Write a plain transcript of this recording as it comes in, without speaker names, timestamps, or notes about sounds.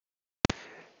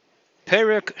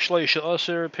Perek Shloisha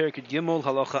Aser, Perek Gimel,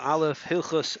 Halacha Aleph,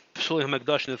 Hilchas Psulim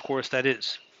Hamekdashim, of course, that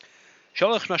is.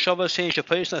 Shalach Mashava saying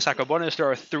Shapaisna there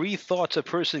are three thoughts a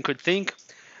person could think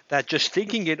that just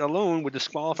thinking it alone would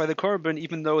disqualify the korban,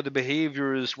 even though the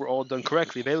behaviors were all done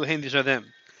correctly. These are them.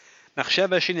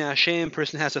 Machshava Shini Hashem,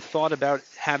 person has a thought about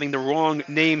having the wrong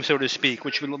name, so to speak,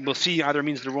 which we'll see either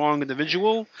means the wrong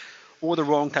individual or the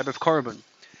wrong type of korban.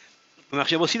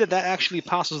 We'll see that actually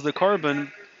passes the korban.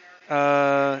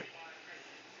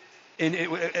 In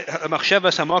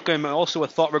Machshevas Hamakim, also a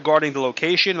thought regarding the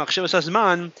location, Machshevas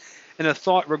Hazman, and a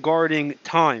thought regarding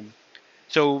time.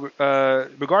 So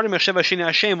regarding Machshevas Shini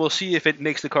Hashem, we'll see if it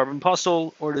makes the korban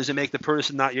puzzle, or does it make the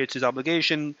person not yet his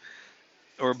obligation,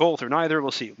 or both, or neither. We'll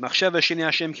see. Machshevas Shini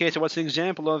Hashem Ketzad, what's an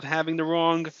example of having the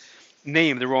wrong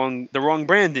name, the wrong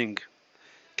branding?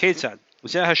 Ketzad.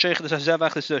 This is a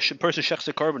person shechs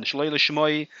the korban, shalei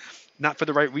l'shmoi, not for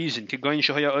the right reason. It's a korban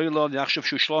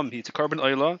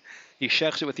oila. He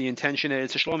shechs it with the intention that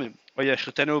it's a shlomim. Or he shechs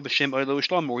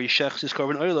his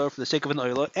korban oila for the sake of an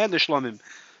oila and the shlomim.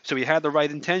 So he had the right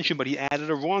intention, but he added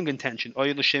a wrong intention. He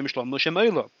had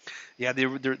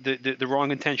the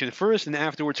wrong intention first, and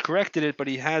afterwards corrected it. But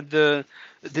he had the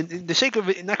sake of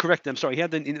it, not corrected. I'm sorry. He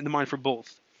had in the mind for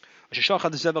both. Where he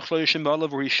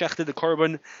shechted the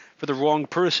korban for the wrong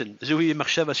person.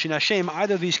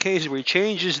 Either of these cases where he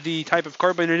changes the type of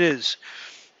korban it is,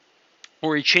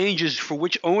 or he changes for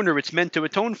which owner it's meant to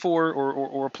atone for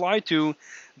or apply to,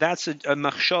 that's a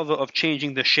machshava of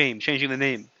changing the shame, changing the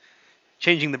name,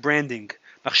 changing the branding.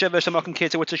 What's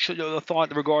a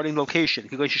thought regarding location?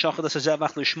 If he shechs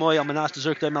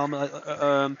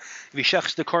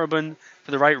the korban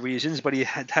for the right reasons, but he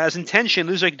has intention.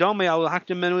 He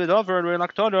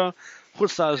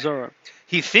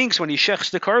thinks when he shechs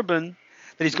the korban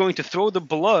that he's going to throw the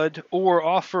blood or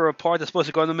offer a part that's supposed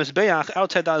to go on the mizbeach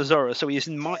outside the azara. So he's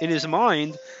in his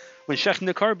mind, when shechting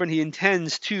the korban, he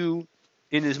intends to,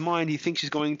 in his mind, he thinks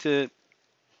he's going to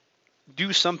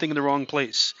do something in the wrong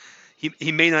place.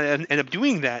 He may not end up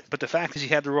doing that, but the fact is he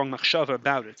had the wrong machshava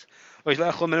about it. So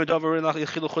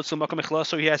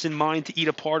he has in mind to eat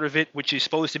a part of it which he's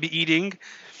supposed to be eating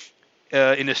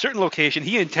in a certain location.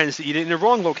 He intends to eat it in the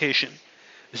wrong location.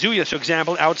 Zuya, for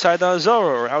example, outside the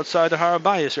Azara or outside the Har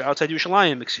Habayis or outside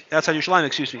Yerushalayim,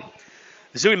 excuse me.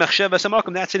 Zuya machshava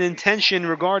samakim, that's an intention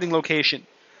regarding location.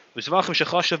 Any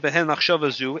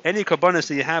karbanis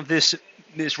that you have this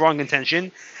wrong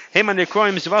intention, they are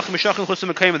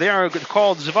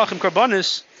called zvachim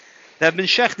karbanis that have been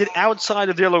shechted outside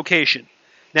of their location.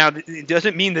 Now, it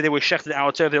doesn't mean that they were shechted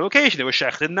outside of their location; they were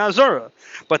shechted in Azara.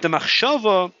 But the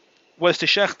machshava was to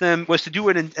shech them, was to do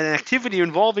an activity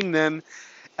involving them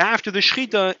after the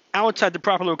shechita outside the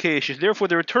proper location. Therefore,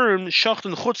 their term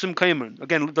shachten chutzim kaiman.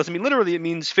 Again, it doesn't mean literally; it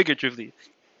means figuratively.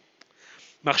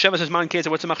 Machshava says, "Man Ketzad,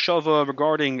 what's a machshava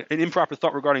regarding an improper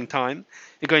thought regarding time?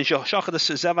 You're going to shechad the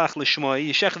zevach l'shmoi.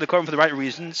 You shechad the korban for the right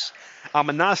reasons. His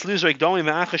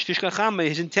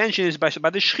intention is by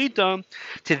the shechita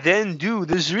to then do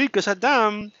the zrikas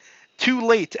adam too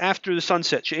late after the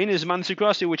sunset. She'ein is man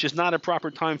sikrasi, which is not a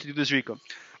proper time to do the zrika.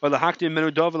 For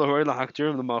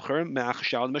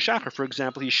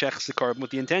example, he shechs the korban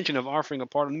with the intention of offering a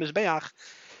part of the mizbeach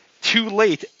too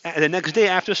late the next day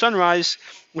after sunrise,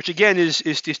 which again is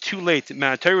too late.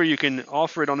 Torah, you can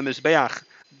offer it on the mizbeach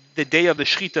the day of the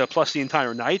shechita plus the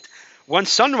entire night.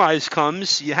 Once sunrise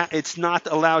comes, it's not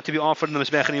allowed to be offered on the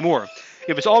mizbeach anymore.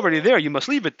 If it's already there, you must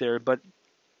leave it there, but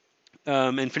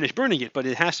and finish burning it. But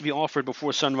it has to be offered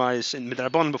before sunrise and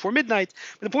midrabanan before midnight.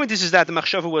 But the point is that the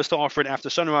machshava was to offer it after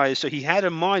sunrise. So he had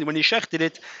in mind when he shechted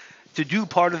it to do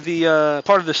part of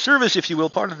the service, if you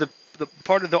will, part of the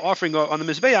offering on the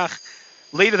mizbeach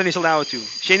later than he's allowed to.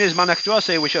 Shein is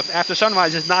manaktuase, which after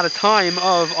sunrise is not a time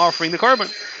of offering the korban.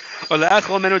 Or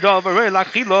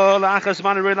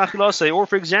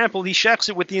for example, he shechs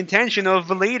it with the intention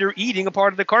of later eating a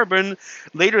part of the korban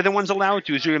later than one's allowed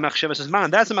to. That's a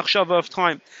machshava of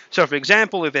time. So for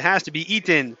example, if it has to be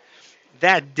eaten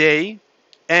that day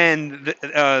and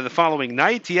the following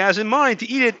night, he has in mind to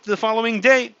eat it the following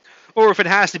day. Or if it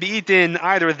has to be eaten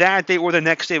either that day or the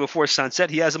next day before sunset,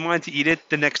 he has in mind to eat it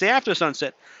the next day after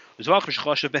sunset.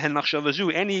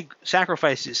 Any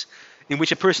sacrifices in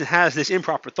which a person has this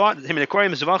improper thought, they are called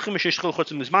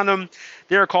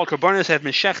karbanos that have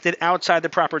been shechted outside the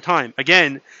proper time.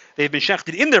 Again, they've been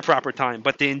shechted in their proper time,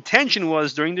 but the intention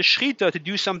was during the shechita to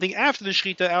do something after the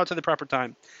shechita outside the proper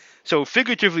time. So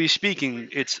figuratively speaking,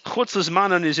 it's chutz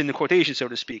l'zmanan is in the quotation, so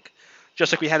to speak.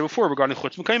 Just like we had before regarding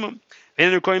chutz m'kaimim.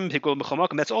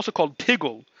 That's also called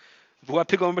pigul.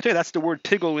 That's the word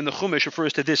pigul in the Chumash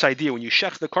refers to this idea. When you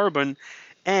shech the korban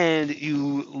and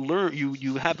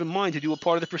you have in mind to do a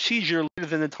part of the procedure later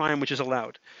than the time which is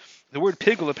allowed. The word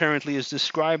pigul apparently is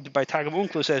described by Targum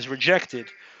Onkelos as rejected,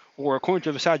 or according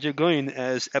to Vasaja Goin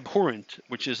as abhorrent,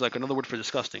 which is like another word for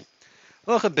disgusting.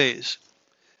 Halacha Beis.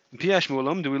 Piash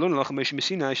Mu'olam, do we learn Halacha Moshe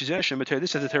Messina?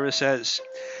 This as the Torah says.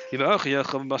 The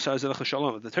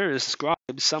Torah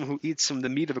describes some who eats from the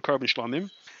meat of a carbon shlamim,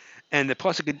 and the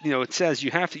pasuk, it says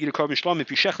you have to eat a carbon shlamim.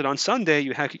 If you shech it on Sunday,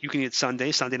 you can eat it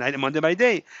Sunday night, and Monday by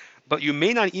day, but you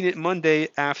may not eat it Monday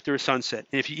after sunset.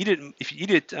 And if you eat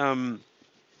it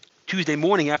Tuesday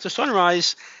morning after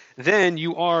sunrise, then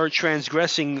you are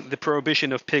transgressing the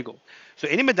prohibition of pigul. So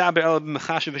it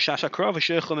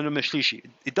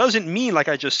doesn't mean, like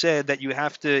I just said, that you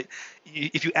have to,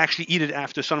 if you actually eat it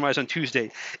after sunrise on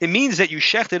Tuesday. It means that you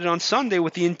shechted it on Sunday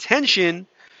with the intention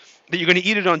that you're going to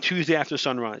eat it on Tuesday after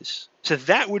sunrise. So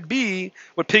that would be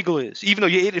what pigul is, even though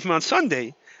you ate it from on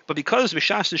Sunday. But because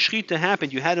V'shas the Shechita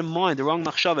happened, you had in mind the wrong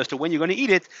machshava as to when you're going to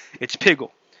eat it, it's pigul.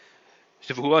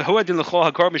 The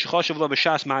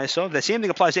same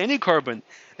thing applies to any carbon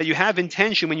that you have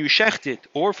intention when you shecht it,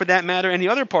 or for that matter, any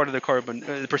other part of the carbon,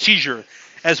 the procedure,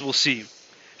 as we'll see.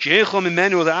 That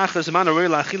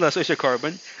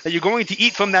you're going to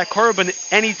eat from that carbon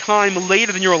any time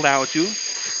later than you're allowed to,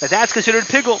 that's considered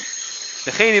pigul.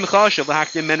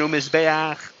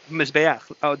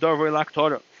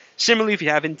 Similarly, if you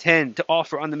have intent to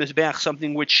offer on the mizbeach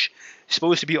something which is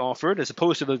supposed to be offered, as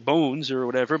opposed to the bones or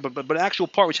whatever, but actual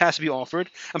part which has to be offered,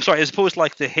 I'm sorry, as opposed to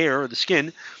like the hair or the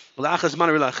skin, after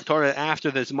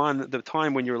the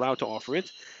time when you're allowed to offer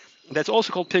it, that's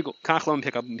also called pigul. This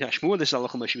is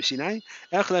halacha Moshe Sinai.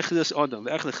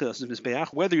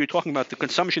 Whether you're talking about the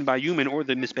consumption by human or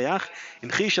the mizbeach,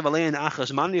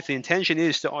 if the intention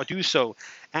is to do so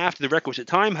after the requisite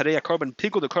time, the carbon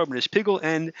is pigul,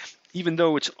 and even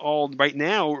though it's all right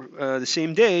now, the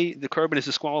same day, the carbon is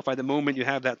disqualified the moment you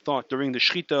have that thought during the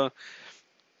shechita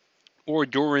or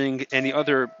during any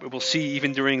other, we'll see,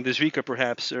 even during the zrika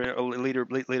perhaps, or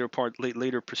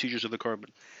later procedures of the carbon.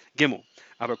 Gimel.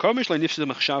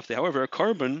 However, a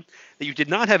carbon that you did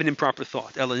not have an improper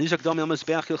thought. The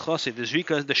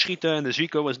shechita and the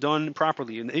zrika was done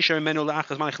properly. And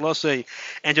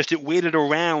just it waited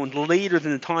around later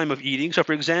than the time of eating. So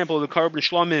for example, the carbon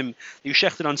shlamim, you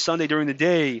shechted on Sunday during the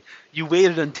day, you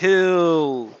waited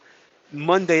until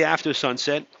Monday after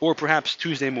sunset, or perhaps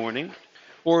Tuesday morning.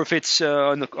 Or if it's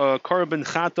carbon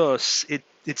chatos,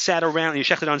 it sat around, you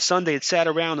shechted on Sunday, it sat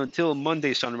around until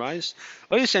Monday sunrise.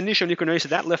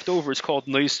 That leftover is called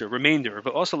noiser, remainder.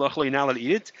 But also, you're not allowed to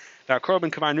eat it. The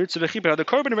carbon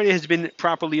already has been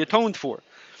properly atoned for.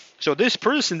 So this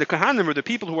person, the kahanim, or the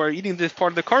people who are eating this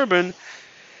part of the carbon,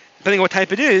 depending on what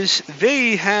type it is,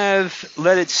 they have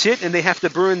let it sit and they have to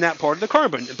burn that part of the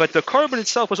carbon. But the carbon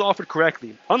itself was offered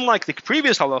correctly. Unlike the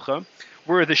previous halacha,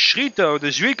 where the shrita or the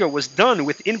zrika was done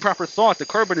with improper thought, the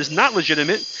carbon is not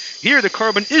legitimate. Here, the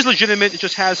carbon is legitimate. It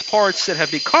just has parts that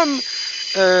have become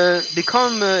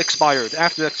expired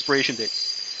after the expiration date.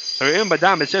 So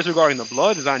it says regarding the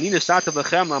blood, I've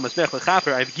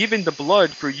given the blood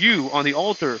for you on the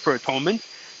altar for atonement.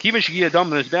 Once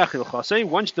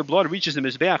the blood reaches the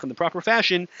mizbeach in the proper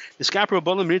fashion,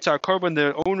 the carbon,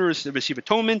 the owners receive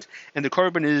atonement, and the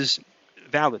carbon is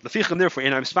valid. Therefore,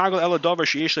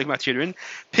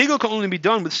 pigul can only be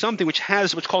done with something which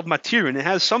has what's called matirin. It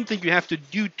has something you have to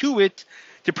do to it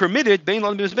to permit it,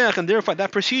 and therefore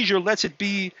that procedure lets it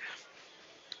be,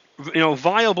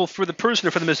 viable for the person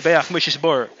or for the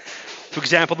mizbeach. For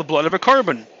example, the blood of a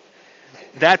carbon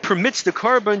that permits the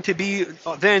carbon to be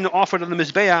then offered on the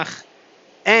mizbeach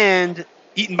and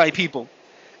eaten by people.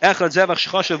 This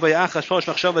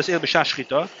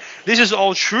is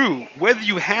all true. Whether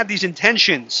you have these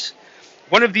intentions,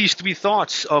 one of these three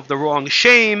thoughts of the wrong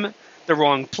shame, the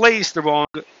wrong place, the wrong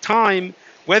time,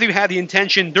 whether you had the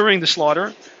intention during the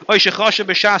slaughter, or you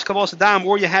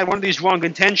had one of these wrong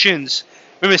intentions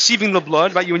when receiving the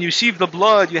blood, right? When you receive the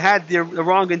blood, you had the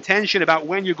wrong intention about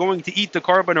when you're going to eat the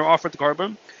carbon or offer the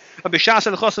carbon. Or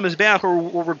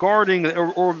regarding,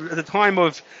 or at the time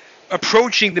of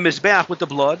approaching the mizbeach with the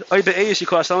blood, or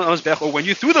when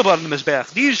you threw the blood in the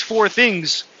mizbeach. These four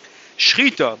things,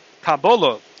 shechita,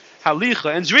 kabbalah,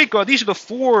 halicha, and zrika, these are the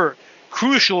four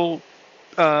crucial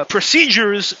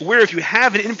procedures where if you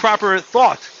have an improper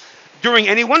thought during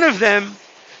any one of them,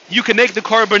 you can make the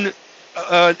carbon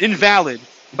invalid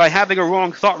by having a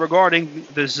wrong thought regarding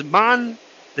the zman,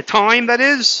 the time that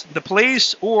is, the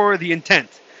place, or the intent.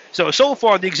 So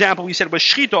far the example we said was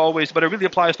shechita always, but it really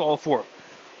applies to all four.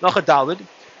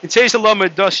 It says the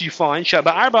Lamed, thus you find there's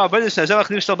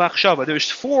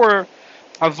four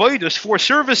avodas, four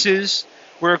services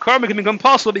where a carbon can become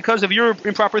possible because of your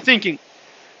improper thinking.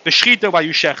 The shchita, why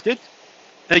you shecht it,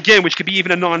 again, which could be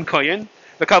even a non-kohen.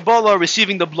 The Kabbalah,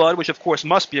 receiving the blood, which of course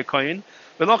must be a kohen.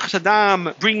 The Lochas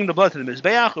Adam, bringing the blood to the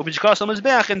Mizbeach, or B'jkas on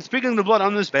Mizbeach, and sprinkling the blood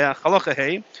on the Mizbeach. Halacha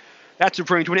hey, that's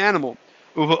referring to an animal.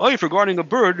 Regarding a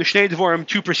bird, the Shnei Dvorim,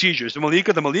 two procedures. The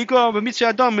Malika, the Mitzvah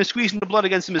Adam is squeezing the blood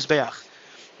against the Mizbeach.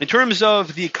 In terms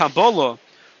of the Kabbalah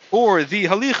or the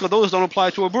Halicha, those don't apply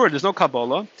to a bird. There's no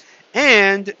Kabbalah.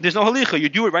 And there's no Halicha. You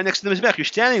do it right next to the Mizbeach. You're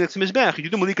standing next to the Mizbeach. You do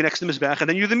the Malika next to the Mizbeach, and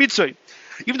then you do the Mitzvah.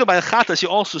 Even though by the Chatas you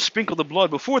also sprinkle the blood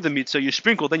before the Mitzvah, you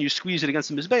sprinkle, then you squeeze it against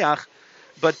the Mizbeach.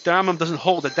 But the Rambam doesn't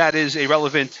hold that that is a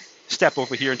relevant step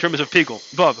over here in terms of Pigel.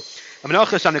 Vav.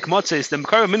 Amenachas on the Kmat says the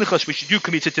Karban Minchas, we should do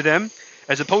Kmitza to them,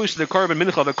 as opposed to the Karban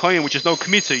Mincha of a Kohen, which is no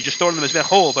Kmitza. You just throw it in the Mizbeach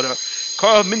whole. But a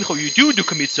Karban Mincha, you do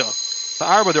Kmitza. For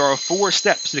Arba, there are 4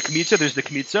 steps. The Kmitza, there's the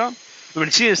Kmitza. When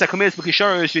you see this, when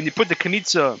you put the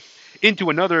Kmitza into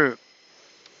another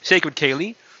sacred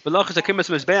keli,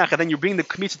 and then you bring the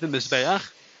kmitza to the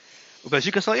mizbeach,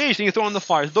 then you throw on the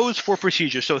fire. Those 4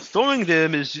 procedures. So throwing the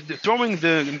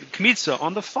kmitza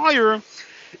on the fire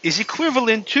is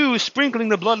equivalent to sprinkling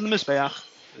the blood on the mizbeach.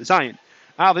 Zion.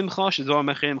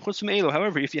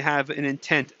 However, if you have an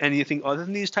intent, anything other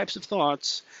than these types of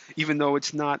thoughts, even though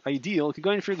it's not ideal, if you're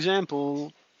going, for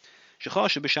example, you're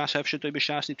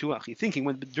thinking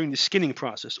during the skinning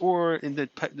process, or in the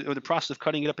process of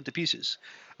cutting it up into pieces,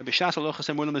 or the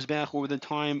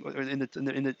time, or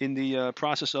in the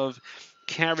process of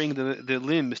carrying the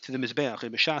limbs to the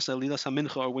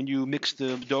mizbeach, or when you mix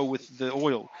the dough with the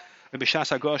oil, or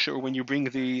when you bring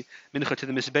the mincha to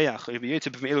the mizbeach,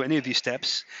 any of these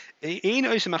steps, even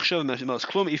if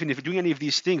you're doing any of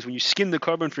these things, when you skin the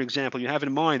carbon, for example, you have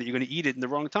in mind that you're going to eat it in the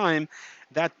wrong time,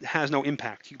 that has no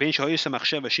impact. Whether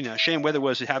it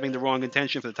was having the wrong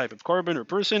intention for the type of carbon or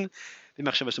person,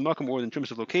 or in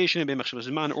terms of location, or the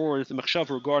machshav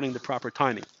regarding the proper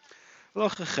timing. A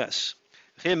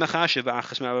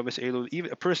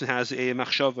person has a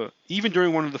machshava, even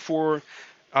during one of the 4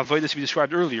 avodas we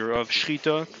described earlier of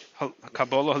shchita,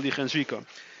 kabbalah, halicha, and zrika,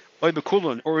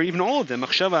 or even all of them. He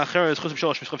has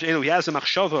a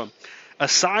machshava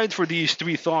aside for these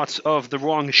 3 thoughts of the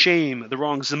wrong shame, the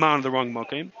wrong zaman, the wrong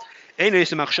makim.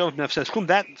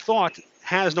 That thought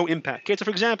has no impact. For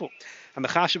example, the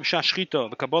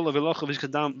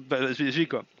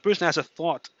person has a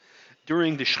thought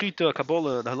during the shchita,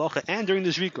 kabbalah, the halacha, and during the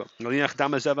zrika,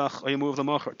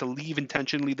 to leave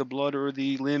intentionally the blood or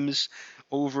the limbs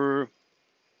over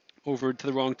to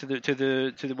the wrong, to when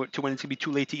it's going to be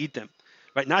too late to eat them,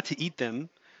 right? Not to eat them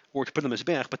or to put them as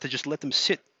bech, but to just let them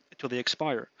sit until they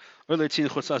expire, or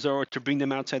to bring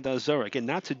them outside the azara. Again,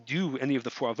 not to do any of the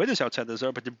 4 avodas outside the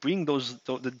azara, but to bring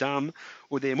the dam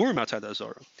or the emurim outside the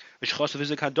azara.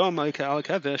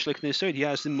 He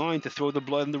has in mind to throw the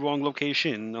blood in the wrong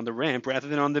location, on the ramp, rather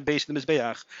than on the base of the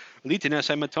mizbeach.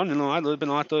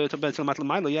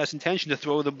 He has intention to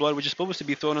throw the blood which is supposed to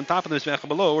be thrown on top of the mizbeach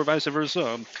below, or vice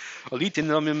versa. He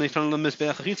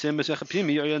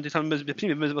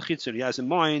has in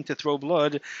mind to throw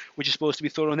blood which is supposed to be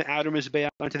thrown on the outer mizbeach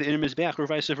onto the inner mizbeach, or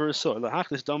vice versa.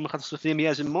 He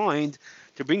has in mind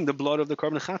to bring the blood of the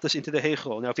carbon chatas into the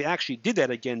heichal. Now, if he actually did that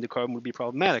again, the carbon would be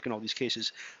problematic in all these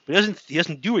cases. But he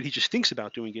doesn't do it. He just thinks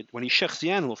about doing it when he shechs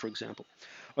the animal, for example.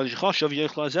 He has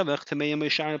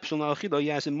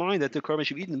in mind that the carbon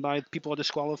should be eaten by people who are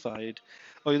disqualified,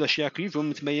 or they should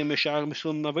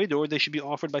be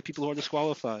offered by people who are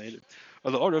disqualified.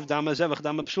 Or the order of dama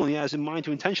zevach, he has in mind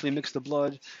to intentionally mix the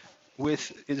blood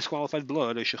with disqualified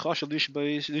blood, or he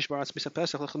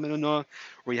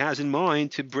has in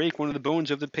mind to break one of the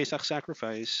bones of the Pesach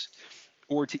sacrifice,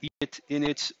 or to eat it in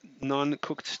its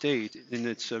non-cooked state, in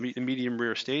its medium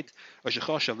rare state, or he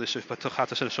has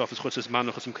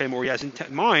in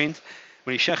mind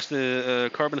when he shechs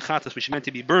the carbon chatas, which is meant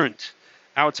to be burnt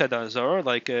outside the azar,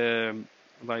 like the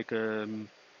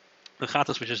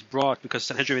chatas which is brought because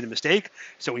Sanhedrin made a mistake.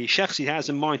 So when he shechs, he has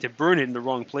in mind to burn it in the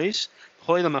wrong place.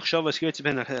 In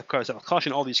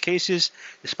all these cases,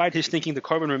 despite his thinking, the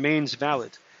carbon remains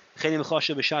valid. Same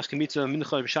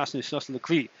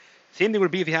thing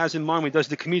would be if he has in mind when he does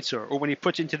the kmitza, or when he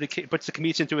puts the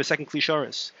kmitza into a second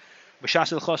klisharis.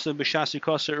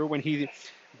 Or when he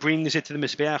brings it to the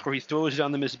mizbeach, or he throws it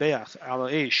on the mizbeach,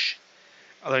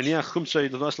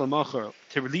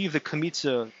 to relieve the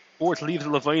kmitza, or to leave the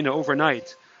levayna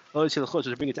overnight,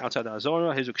 to bring it outside the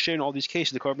azara. In all these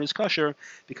cases, the carbon is kosher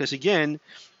because, again,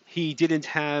 he didn't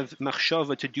have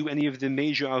machshava to do any of the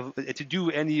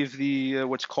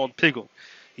what's called pigul.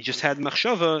 He just had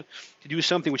machshava to do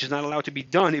something which is not allowed to be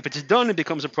done. If it's done, it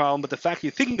becomes a problem. But the fact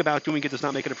you're thinking about doing it does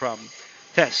not make it a problem.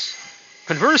 Tess.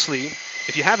 Conversely,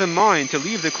 if you have in mind to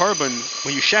leave the carbon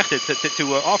when you shecht it,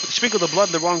 to sprinkle the blood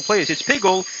in the wrong place, it's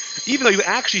pigul, even though you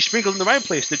actually sprinkled in the right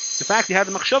place. The fact you had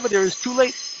the machshava there is too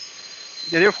late,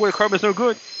 and therefore the carbon is no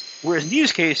good. Whereas in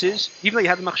these cases, even though you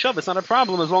had the machshava, it's not a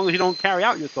problem as long as you don't carry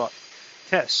out your thought.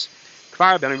 Tess.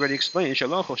 Kvar ben already explained.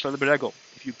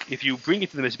 If you bring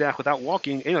it to the mizbeach without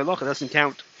walking, ein halacha doesn't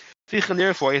count.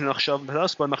 Therefore, ein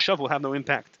machshava will have no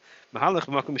impact. A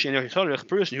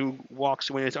person who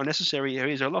walks when it's unnecessary, there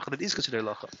is a halacha that is considered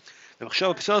halacha. The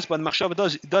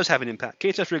machshava does have an impact.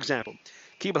 Ketzah, for example,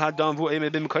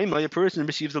 a person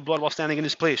receives the blood while standing in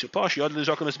his place. He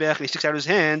sticks out his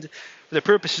hand for the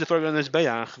purposes of throwing on his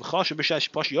bayach.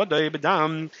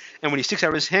 And when he sticks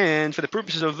out his hand for the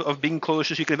purposes of being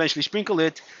closer so he can eventually sprinkle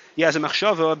it, he has a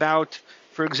machshava about,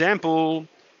 for example,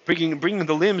 bringing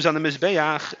the limbs on the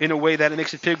mizbeach in a way that it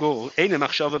makes it pigul.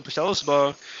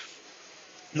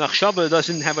 Machshava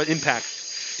doesn't have an impact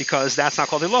because that's not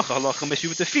called halacha. Halacha must be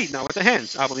with the feet, not with the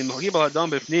hands.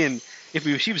 If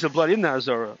he receives the blood in the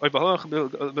azara, but he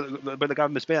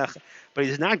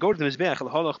does not go to the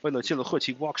mizbeach,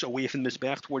 he walks away from the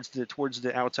mizbeach towards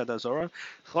the outside azara.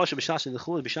 While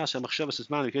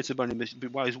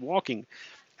he's walking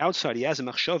outside, he has a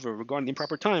machshava regarding the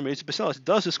improper time. It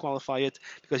does disqualify it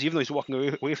because even though he's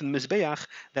walking away from the mizbeach,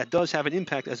 that does have an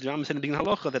impact, as the Rambam said in the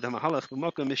halacha, that the mahalach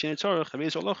b'makom mishen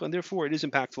tzarich, and therefore it is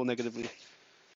impactful negatively.